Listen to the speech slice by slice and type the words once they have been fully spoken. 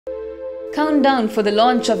Countdown for the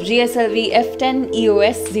launch of GSLV F10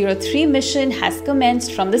 EOS-03 mission has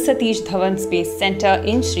commenced from the Satish Dhawan Space Centre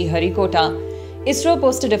in Sriharikota. ISRO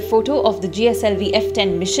posted a photo of the GSLV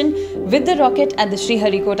F10 mission with the rocket at the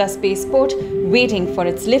Sriharikota spaceport waiting for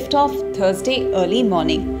its liftoff Thursday early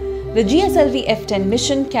morning. The GSLV F10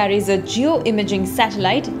 mission carries a geo-imaging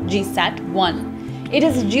satellite GISAT-1. It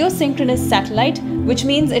is a geosynchronous satellite, which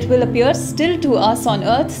means it will appear still to us on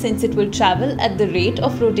Earth since it will travel at the rate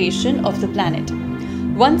of rotation of the planet.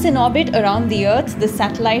 Once in orbit around the Earth, the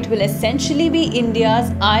satellite will essentially be India's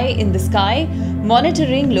eye in the sky,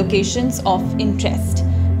 monitoring locations of interest.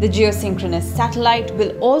 The geosynchronous satellite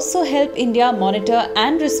will also help India monitor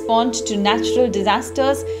and respond to natural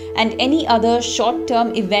disasters and any other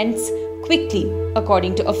short-term events quickly,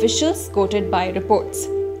 according to officials quoted by reports.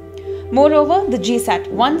 Moreover, the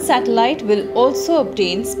GSAT-1 satellite will also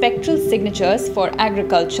obtain spectral signatures for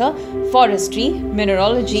agriculture, forestry,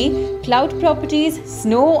 mineralogy, cloud properties,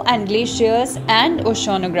 snow and glaciers, and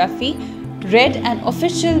oceanography, read an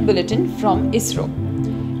official bulletin from ISRO.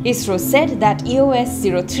 ISRO said that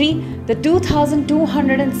EOS-03, the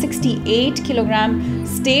 2,268 kg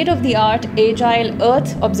state-of-the-art agile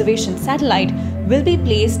Earth Observation satellite, will be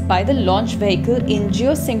placed by the launch vehicle in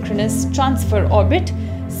geosynchronous transfer orbit.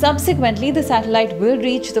 Subsequently, the satellite will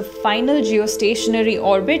reach the final geostationary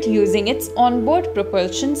orbit using its onboard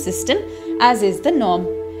propulsion system, as is the norm.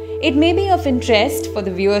 It may be of interest for the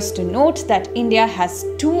viewers to note that India has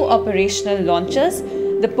two operational launchers,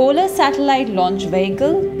 the Polar Satellite Launch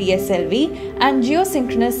Vehicle (PSLV) and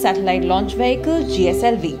Geosynchronous Satellite Launch Vehicle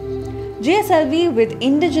 (GSLV). GSLV with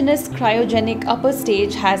indigenous cryogenic upper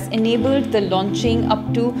stage has enabled the launching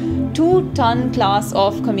up to 2-ton class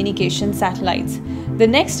of communication satellites. The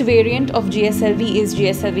next variant of GSLV is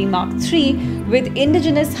GSLV Mark III with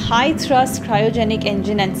indigenous high-thrust cryogenic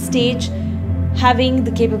engine and stage, having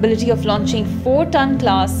the capability of launching 4-ton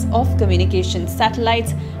class of communication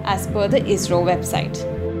satellites as per the ISRO website.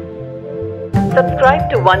 Subscribe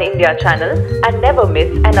to Oneindia channel and never miss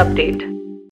an update.